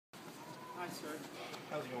Hi, sir.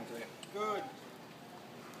 How's it going today? Good.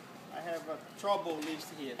 I have a trouble list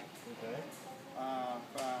here. Okay.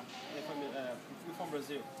 We're from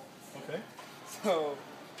Brazil. Okay. So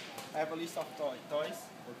I have a list of toys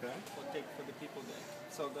Okay. for the people there.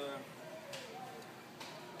 So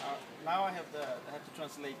now I have to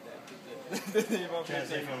translate that. The name of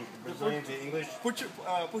Translate from Brazilian to English? Portuguese.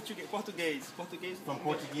 From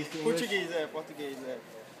Portuguese to English? Português.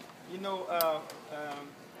 You know,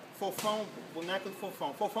 fofão, boneco do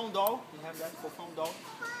fofão. Fofão doll, you have that? Fofão doll?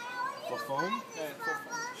 Fofão? Yeah,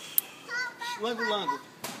 fofão. Lango.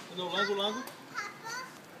 You know lango?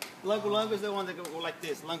 Lango is the one that go like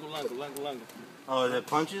this. Lango. Oh, that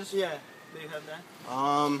punches? Yeah, do you have that?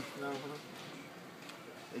 No.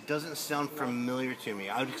 It doesn't sound familiar to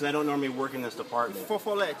me because I don't normally work in this department.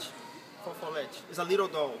 Fofolete. It's a little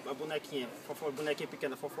doll, a bonequinha. Bonequinha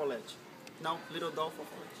pequena, fofolete. No, little doll,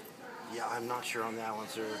 fofolete. Yeah, I'm not sure on that one,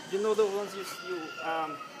 sir. You know the ones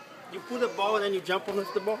you put a ball and then you jump on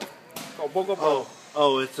the ball? Called bogo ball.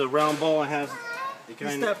 Oh, it's a round ball and has... You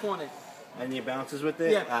step on it. And it bounces with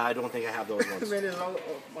it? Yeah. I don't think I have those ones. Man, it's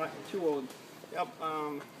too old. Yep,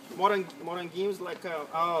 moranguinhos like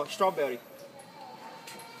strawberry.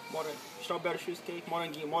 Strawberry cheesecake,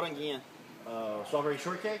 moranguinha. Strawberry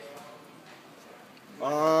shortcake?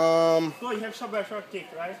 No, you have strawberry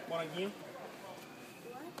shortcake, right? Moranguinho.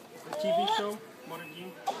 The TV show,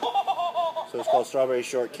 moranguinho. So it's called strawberry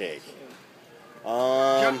shortcake.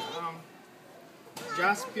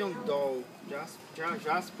 Jaspion doll.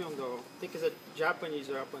 Jaspion doll. I think it's a Japanese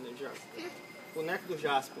Jaspion. Boneco do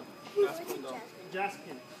Jaspion. Jaspion doll.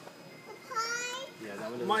 Jaspion. Yeah,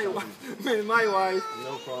 that one is My wife.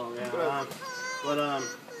 No problem, yeah.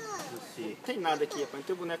 Let's see. Não tem nada aqui, rapaz. Não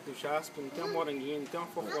tem o boneco do Jaspion, não tem um moranguinho, não tem uma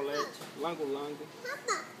fofolete, lango.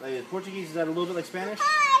 Like, Portuguese, is that a little bit like Spanish?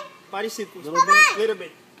 Parecido com Little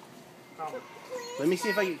bit. Calma. Let me see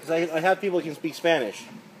if because I have people who can speak Spanish.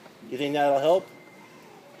 You think that'll help?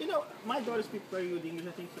 You know, my daughter speaks very good English.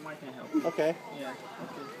 I think she might can help. Okay. Yeah,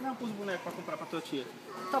 okay. Não, pus o boneco pra comprar pra tua tia.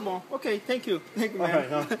 Tá bom, ok, thank you, man. Alright,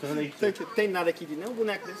 no, Thank you. Tem nada aqui de nenhum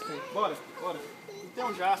boneco desse tem. Bora. Não tem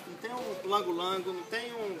um Jasper, não tem um lango, não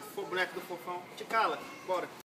tem um boneco do fofão. Te cala, bora.